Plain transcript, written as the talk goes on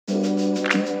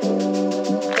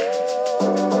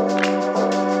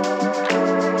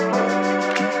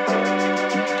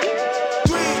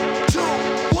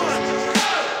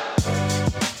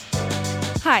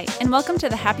and welcome to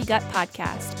the Happy Gut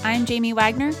Podcast. I'm Jamie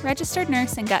Wagner, registered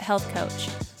nurse and gut health coach.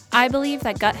 I believe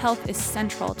that gut health is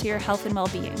central to your health and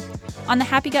well-being. On the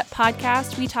Happy Gut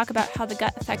Podcast, we talk about how the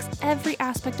gut affects every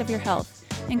aspect of your health,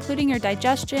 including your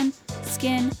digestion,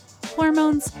 skin,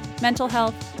 hormones, mental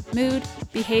health, mood,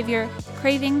 behavior,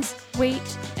 cravings,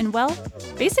 weight, and well,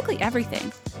 basically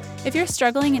everything. If you're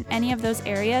struggling in any of those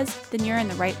areas, then you're in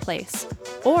the right place.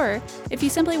 Or if you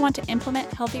simply want to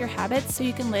implement healthier habits so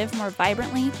you can live more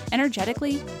vibrantly,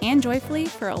 energetically, and joyfully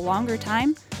for a longer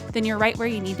time, then you're right where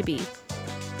you need to be.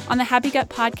 On the Happy Gut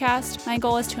Podcast, my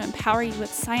goal is to empower you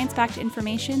with science-backed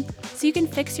information so you can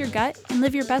fix your gut and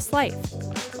live your best life.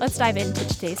 Let's dive into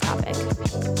today's topic.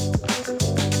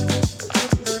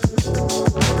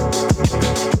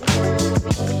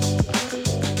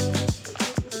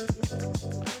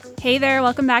 Hey there,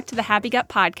 welcome back to the Happy Gut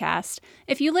Podcast.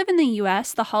 If you live in the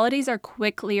US, the holidays are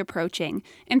quickly approaching,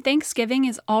 and Thanksgiving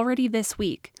is already this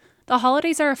week. The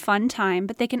holidays are a fun time,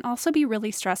 but they can also be really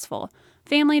stressful.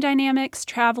 Family dynamics,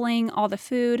 traveling, all the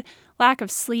food, lack of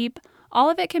sleep,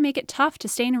 all of it can make it tough to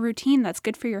stay in a routine that's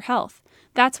good for your health.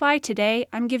 That's why today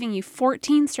I'm giving you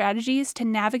 14 strategies to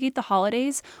navigate the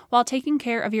holidays while taking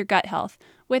care of your gut health,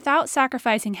 without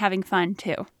sacrificing having fun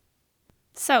too.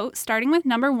 So, starting with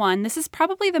number 1, this is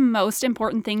probably the most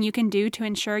important thing you can do to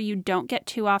ensure you don't get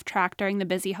too off track during the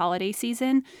busy holiday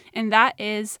season, and that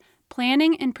is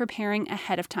planning and preparing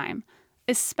ahead of time,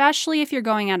 especially if you're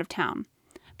going out of town.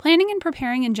 Planning and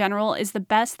preparing in general is the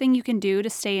best thing you can do to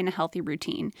stay in a healthy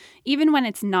routine, even when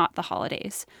it's not the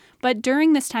holidays. But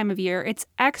during this time of year, it's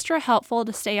extra helpful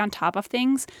to stay on top of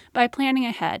things by planning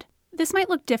ahead. This might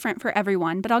look different for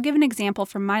everyone, but I'll give an example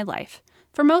from my life.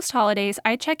 For most holidays,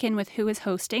 I check in with who is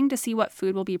hosting to see what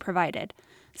food will be provided.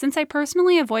 Since I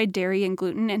personally avoid dairy and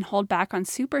gluten and hold back on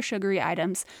super sugary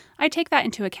items, I take that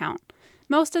into account.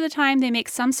 Most of the time, they make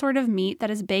some sort of meat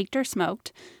that is baked or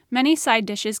smoked. Many side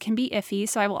dishes can be iffy,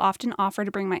 so I will often offer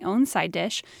to bring my own side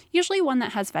dish, usually one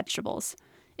that has vegetables.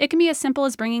 It can be as simple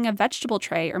as bringing a vegetable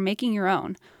tray or making your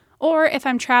own. Or if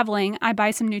I'm traveling, I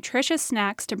buy some nutritious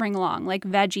snacks to bring along, like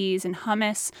veggies and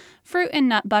hummus, fruit and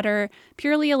nut butter,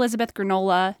 Purely Elizabeth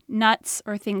granola, nuts,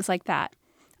 or things like that.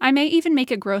 I may even make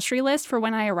a grocery list for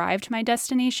when I arrive to my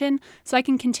destination so I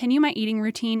can continue my eating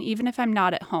routine even if I'm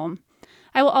not at home.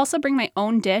 I will also bring my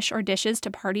own dish or dishes to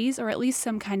parties or at least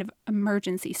some kind of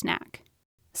emergency snack.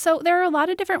 So there are a lot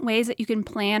of different ways that you can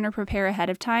plan or prepare ahead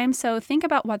of time, so think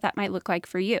about what that might look like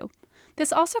for you.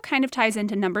 This also kind of ties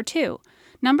into number 2.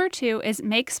 Number 2 is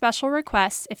make special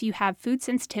requests if you have food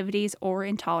sensitivities or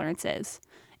intolerances.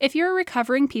 If you're a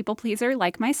recovering people pleaser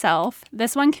like myself,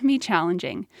 this one can be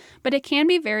challenging, but it can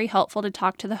be very helpful to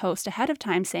talk to the host ahead of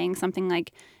time saying something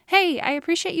like, "Hey, I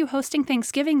appreciate you hosting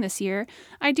Thanksgiving this year.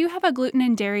 I do have a gluten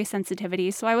and dairy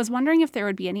sensitivity, so I was wondering if there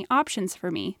would be any options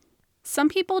for me." Some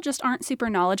people just aren't super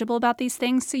knowledgeable about these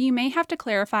things, so you may have to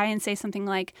clarify and say something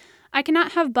like, "I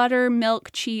cannot have butter,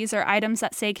 milk, cheese, or items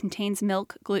that say contains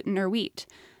milk, gluten, or wheat."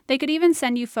 They could even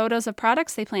send you photos of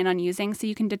products they plan on using so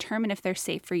you can determine if they're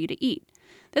safe for you to eat.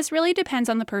 This really depends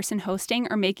on the person hosting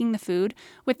or making the food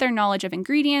with their knowledge of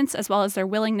ingredients as well as their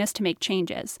willingness to make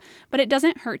changes, but it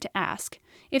doesn't hurt to ask.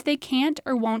 If they can't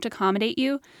or won't accommodate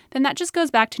you, then that just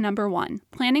goes back to number 1,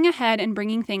 planning ahead and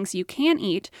bringing things you can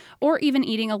eat or even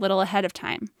eating a little ahead of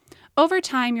time. Over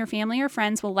time, your family or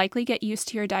friends will likely get used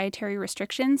to your dietary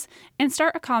restrictions and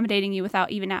start accommodating you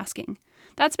without even asking.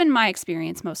 That's been my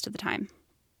experience most of the time.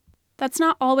 That's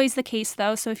not always the case,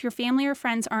 though, so if your family or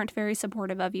friends aren't very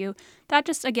supportive of you, that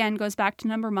just, again, goes back to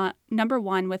number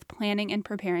 1 with planning and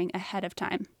preparing ahead of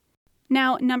time.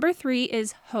 Now, number 3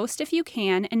 is host if you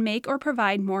can and make or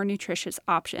provide more nutritious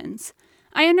options.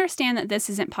 I understand that this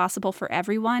isn't possible for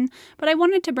everyone, but I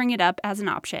wanted to bring it up as an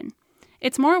option.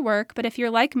 It's more work, but if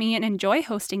you're like me and enjoy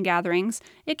hosting gatherings,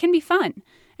 it can be fun.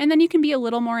 And then you can be a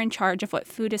little more in charge of what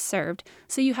food is served,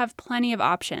 so you have plenty of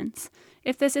options.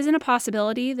 If this isn't a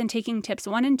possibility, then taking tips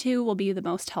 1 and 2 will be the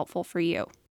most helpful for you.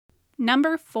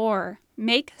 Number 4,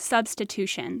 make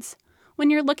substitutions. When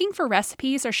you're looking for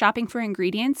recipes or shopping for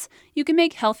ingredients, you can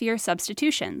make healthier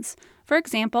substitutions. For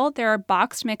example, there are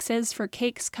boxed mixes for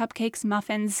cakes, cupcakes,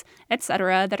 muffins,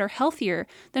 etc. that are healthier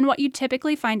than what you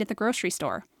typically find at the grocery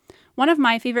store. One of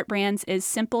my favorite brands is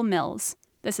Simple Mills.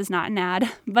 This is not an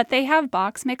ad, but they have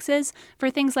box mixes for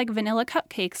things like vanilla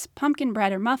cupcakes, pumpkin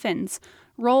bread or muffins,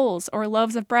 rolls or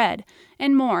loaves of bread,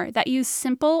 and more that use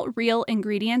simple, real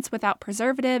ingredients without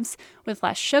preservatives, with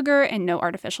less sugar and no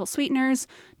artificial sweeteners,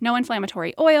 no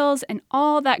inflammatory oils, and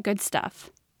all that good stuff.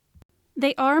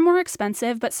 They are more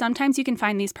expensive, but sometimes you can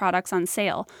find these products on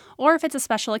sale, or if it's a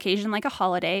special occasion like a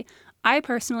holiday, I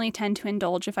personally tend to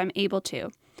indulge if I'm able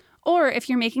to. Or if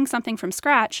you're making something from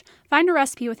scratch, find a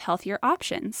recipe with healthier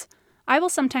options. I will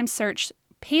sometimes search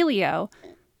paleo.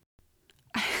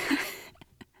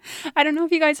 I don't know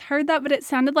if you guys heard that, but it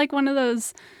sounded like one of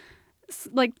those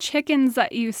like chickens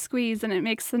that you squeeze and it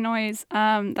makes the noise.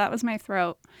 That was my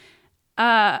throat.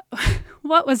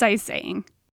 What was I saying?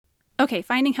 Okay,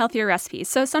 finding healthier recipes.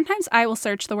 So sometimes I will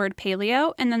search the word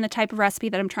paleo and then the type of recipe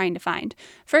that I'm trying to find.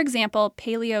 For example,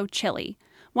 paleo chili.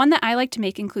 One that I like to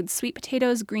make includes sweet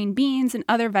potatoes, green beans, and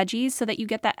other veggies so that you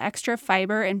get that extra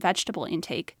fiber and vegetable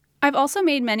intake. I've also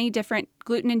made many different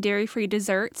gluten and dairy-free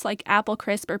desserts like apple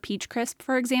crisp or peach crisp,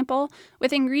 for example,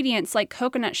 with ingredients like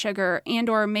coconut sugar and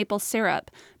or maple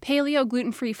syrup, paleo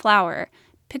gluten-free flour,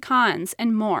 pecans,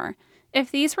 and more. If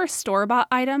these were store-bought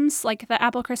items like the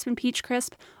apple crisp and peach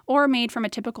crisp or made from a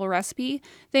typical recipe,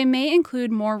 they may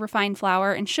include more refined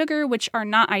flour and sugar, which are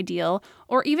not ideal,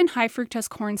 or even high fructose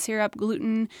corn syrup,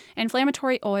 gluten,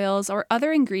 inflammatory oils, or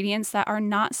other ingredients that are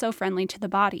not so friendly to the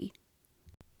body.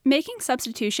 Making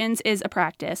substitutions is a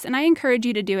practice, and I encourage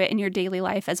you to do it in your daily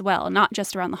life as well, not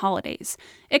just around the holidays.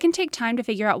 It can take time to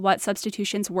figure out what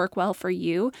substitutions work well for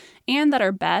you and that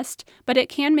are best, but it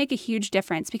can make a huge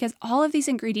difference because all of these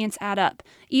ingredients add up,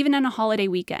 even on a holiday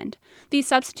weekend. These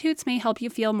substitutes may help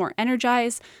you feel more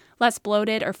energized, less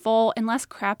bloated or full, and less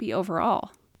crappy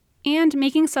overall. And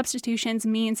making substitutions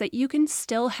means that you can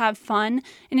still have fun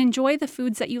and enjoy the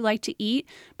foods that you like to eat,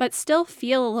 but still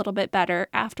feel a little bit better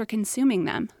after consuming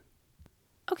them.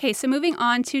 Okay, so moving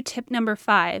on to tip number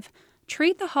 5,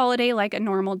 treat the holiday like a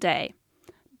normal day.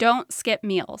 Don't skip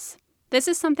meals. This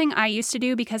is something I used to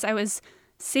do because I was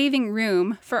saving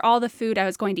room for all the food I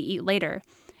was going to eat later.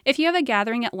 If you have a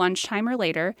gathering at lunchtime or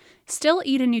later, still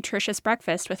eat a nutritious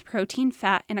breakfast with protein,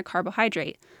 fat, and a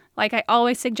carbohydrate, like I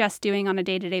always suggest doing on a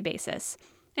day-to-day basis.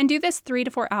 And do this 3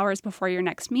 to 4 hours before your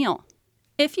next meal.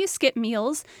 If you skip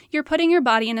meals, you're putting your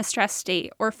body in a stress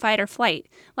state or fight or flight,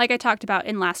 like I talked about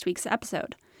in last week's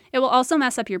episode. It will also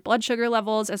mess up your blood sugar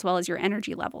levels as well as your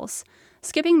energy levels.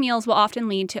 Skipping meals will often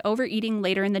lead to overeating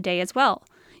later in the day as well.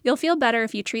 You'll feel better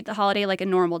if you treat the holiday like a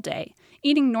normal day,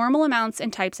 eating normal amounts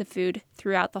and types of food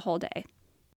throughout the whole day.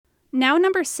 Now,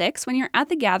 number 6, when you're at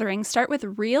the gathering, start with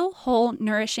real, whole,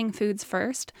 nourishing foods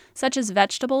first, such as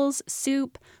vegetables,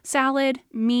 soup, salad,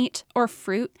 meat, or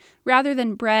fruit, rather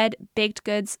than bread, baked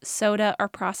goods, soda, or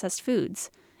processed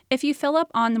foods. If you fill up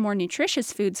on the more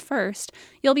nutritious foods first,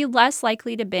 you'll be less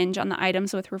likely to binge on the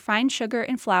items with refined sugar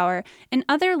and flour and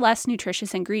other less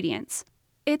nutritious ingredients.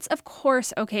 It's of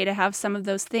course okay to have some of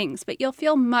those things, but you'll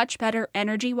feel much better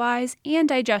energy-wise and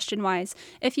digestion-wise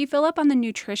if you fill up on the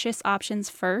nutritious options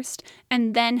first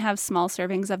and then have small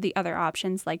servings of the other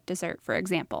options like dessert, for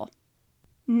example.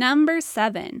 Number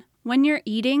 7, when you're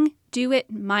eating, do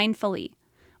it mindfully.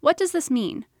 What does this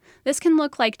mean? This can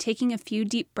look like taking a few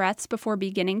deep breaths before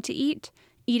beginning to eat,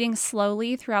 eating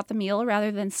slowly throughout the meal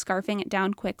rather than scarfing it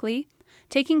down quickly,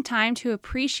 taking time to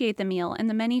appreciate the meal and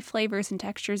the many flavors and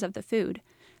textures of the food,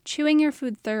 chewing your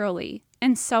food thoroughly,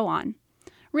 and so on.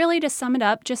 Really, to sum it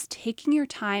up, just taking your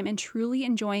time and truly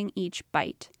enjoying each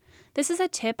bite. This is a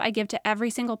tip I give to every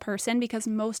single person because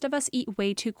most of us eat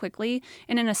way too quickly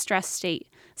and in a stressed state,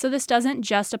 so this doesn't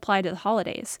just apply to the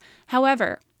holidays.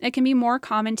 However, it can be more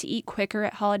common to eat quicker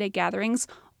at holiday gatherings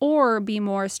or be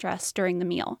more stressed during the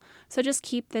meal, so just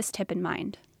keep this tip in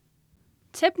mind.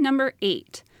 Tip number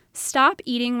 8, stop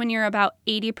eating when you're about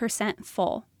 80%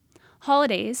 full.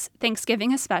 Holidays,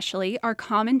 Thanksgiving especially, are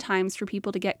common times for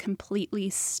people to get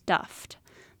completely stuffed.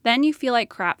 Then you feel like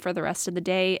crap for the rest of the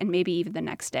day and maybe even the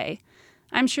next day.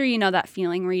 I'm sure you know that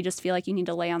feeling where you just feel like you need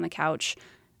to lay on the couch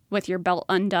with your belt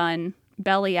undone,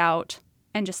 belly out,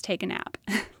 and just take a nap.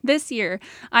 This year,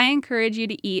 I encourage you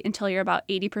to eat until you're about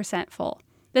 80% full.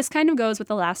 This kind of goes with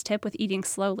the last tip with eating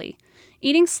slowly.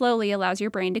 Eating slowly allows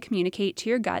your brain to communicate to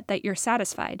your gut that you're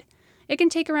satisfied. It can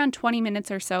take around 20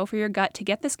 minutes or so for your gut to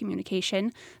get this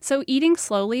communication, so eating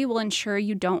slowly will ensure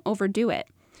you don't overdo it.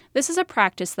 This is a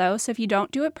practice though, so if you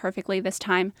don't do it perfectly this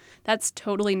time, that's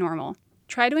totally normal.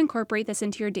 Try to incorporate this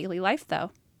into your daily life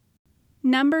though.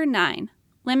 Number 9,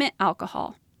 limit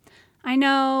alcohol. I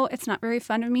know it's not very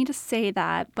fun of me to say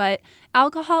that, but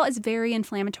alcohol is very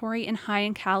inflammatory and high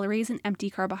in calories and empty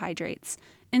carbohydrates.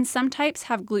 And some types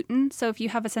have gluten, so if you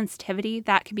have a sensitivity,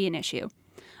 that could be an issue.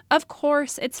 Of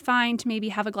course, it's fine to maybe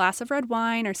have a glass of red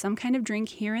wine or some kind of drink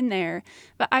here and there,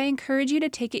 but I encourage you to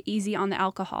take it easy on the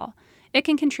alcohol. It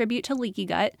can contribute to leaky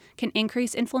gut, can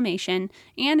increase inflammation,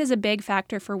 and is a big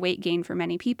factor for weight gain for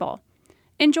many people.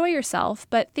 Enjoy yourself,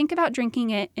 but think about drinking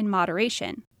it in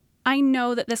moderation. I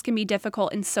know that this can be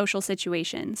difficult in social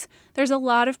situations. There's a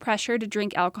lot of pressure to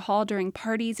drink alcohol during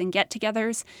parties and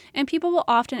get-togethers, and people will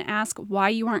often ask why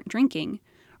you aren't drinking.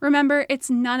 Remember, it's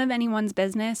none of anyone's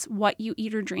business what you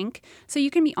eat or drink, so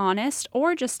you can be honest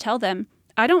or just tell them,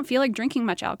 I don't feel like drinking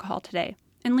much alcohol today,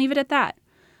 and leave it at that.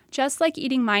 Just like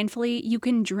eating mindfully, you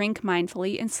can drink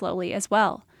mindfully and slowly as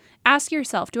well. Ask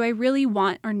yourself, do I really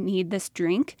want or need this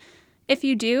drink? If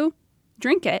you do,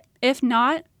 drink it. If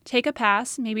not, take a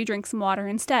pass, maybe drink some water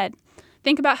instead.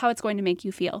 Think about how it's going to make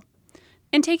you feel.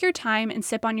 And take your time and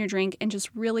sip on your drink and just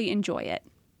really enjoy it.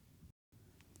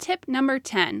 Tip number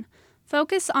 10,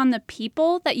 focus on the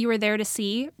people that you are there to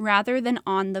see rather than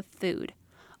on the food.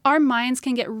 Our minds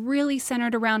can get really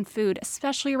centered around food,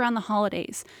 especially around the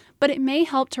holidays, but it may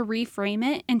help to reframe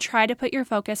it and try to put your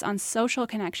focus on social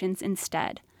connections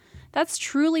instead. That's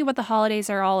truly what the holidays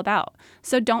are all about,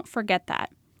 so don't forget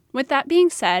that. With that being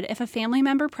said, if a family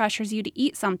member pressures you to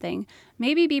eat something,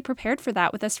 maybe be prepared for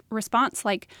that with a response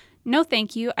like, no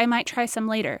thank you, I might try some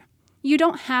later. You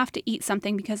don't have to eat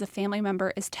something because a family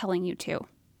member is telling you to.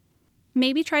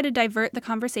 Maybe try to divert the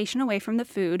conversation away from the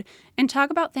food and talk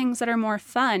about things that are more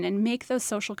fun and make those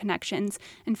social connections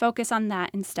and focus on that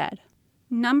instead.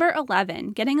 Number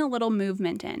 11, getting a little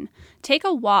movement in. Take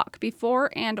a walk before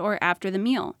and or after the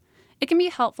meal. It can be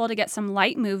helpful to get some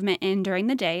light movement in during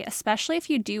the day, especially if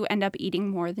you do end up eating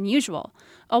more than usual.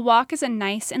 A walk is a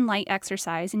nice and light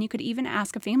exercise, and you could even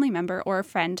ask a family member or a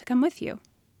friend to come with you.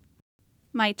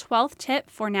 My 12th tip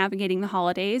for navigating the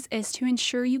holidays is to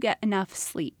ensure you get enough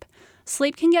sleep.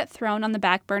 Sleep can get thrown on the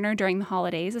back burner during the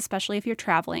holidays, especially if you're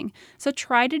traveling, so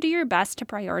try to do your best to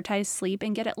prioritize sleep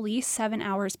and get at least 7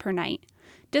 hours per night.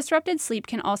 Disrupted sleep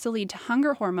can also lead to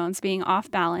hunger hormones being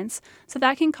off balance, so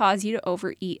that can cause you to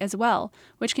overeat as well,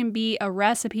 which can be a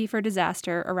recipe for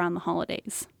disaster around the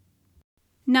holidays.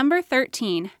 Number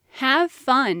 13, have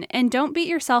fun and don't beat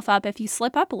yourself up if you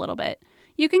slip up a little bit.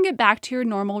 You can get back to your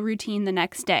normal routine the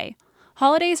next day.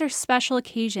 Holidays are special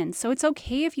occasions, so it's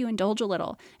okay if you indulge a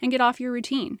little and get off your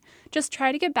routine. Just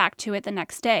try to get back to it the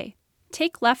next day.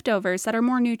 Take leftovers that are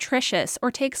more nutritious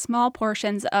or take small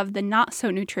portions of the not so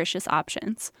nutritious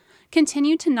options.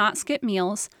 Continue to not skip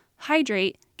meals,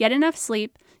 hydrate, get enough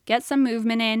sleep, get some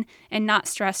movement in, and not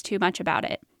stress too much about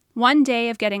it. One day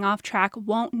of getting off track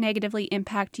won't negatively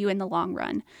impact you in the long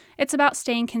run. It's about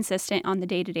staying consistent on the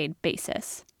day-to-day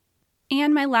basis.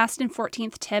 And my last and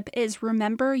 14th tip is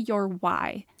remember your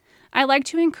why. I like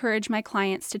to encourage my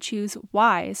clients to choose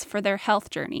whys for their health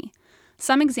journey.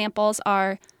 Some examples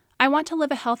are, I want to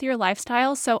live a healthier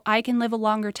lifestyle so I can live a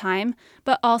longer time,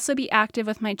 but also be active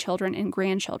with my children and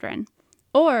grandchildren.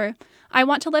 Or, I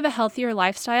want to live a healthier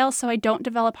lifestyle so I don't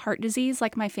develop heart disease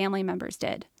like my family members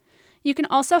did. You can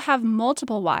also have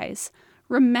multiple whys.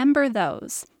 Remember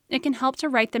those. It can help to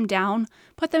write them down,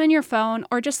 put them in your phone,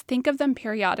 or just think of them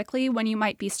periodically when you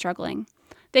might be struggling.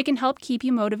 They can help keep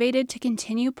you motivated to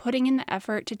continue putting in the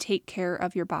effort to take care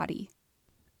of your body.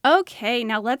 Okay,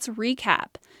 now let's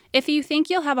recap. If you think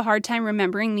you'll have a hard time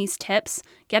remembering these tips,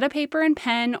 get a paper and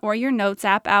pen or your notes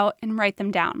app out and write them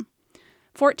down.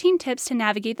 14 tips to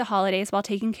navigate the holidays while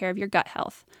taking care of your gut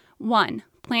health. 1.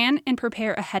 Plan and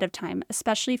prepare ahead of time,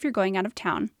 especially if you're going out of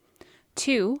town.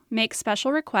 2. Make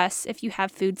special requests if you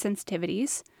have food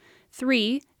sensitivities.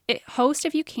 3. Host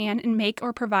if you can and make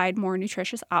or provide more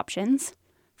nutritious options.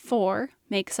 4.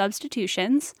 Make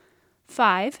substitutions.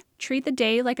 5. Treat the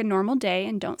day like a normal day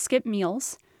and don't skip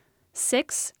meals.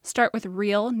 6. Start with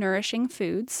real, nourishing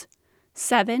foods.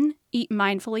 7. Eat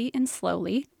mindfully and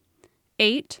slowly.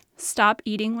 8. Stop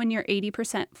eating when you're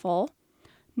 80% full.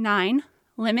 9.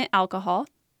 Limit alcohol.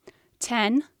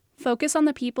 10. Focus on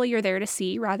the people you're there to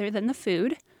see rather than the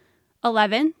food.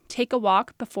 11. Take a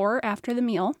walk before or after the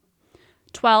meal.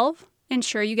 12.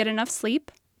 Ensure you get enough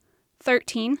sleep.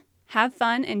 13. Have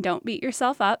fun and don't beat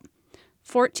yourself up.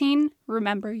 14.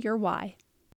 Remember your why.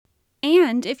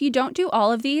 And if you don't do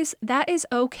all of these, that is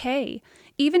okay.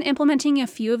 Even implementing a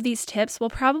few of these tips will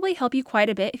probably help you quite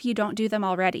a bit if you don't do them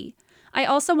already. I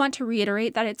also want to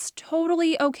reiterate that it's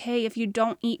totally okay if you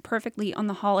don't eat perfectly on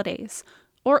the holidays,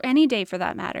 or any day for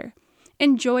that matter.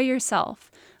 Enjoy yourself.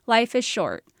 Life is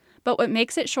short, but what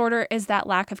makes it shorter is that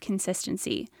lack of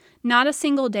consistency, not a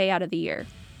single day out of the year.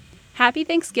 Happy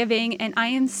Thanksgiving, and I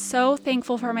am so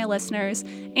thankful for my listeners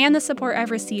and the support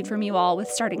I've received from you all with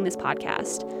starting this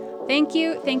podcast. Thank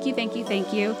you, thank you, thank you,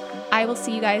 thank you. I will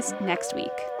see you guys next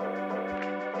week.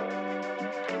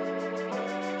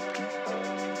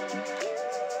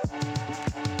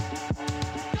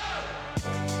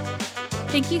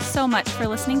 Thank you so much for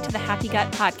listening to the Happy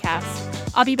Gut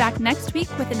Podcast. I'll be back next week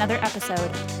with another episode.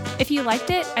 If you liked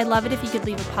it, I'd love it if you could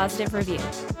leave a positive review.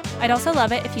 I'd also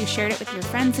love it if you shared it with your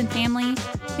friends and family,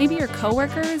 maybe your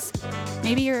coworkers,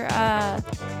 maybe your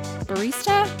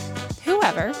barista,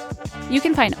 whoever. You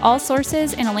can find all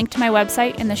sources and a link to my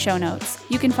website in the show notes.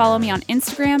 You can follow me on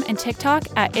Instagram and TikTok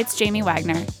at It's Jamie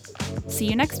Wagner. See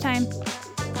you next time.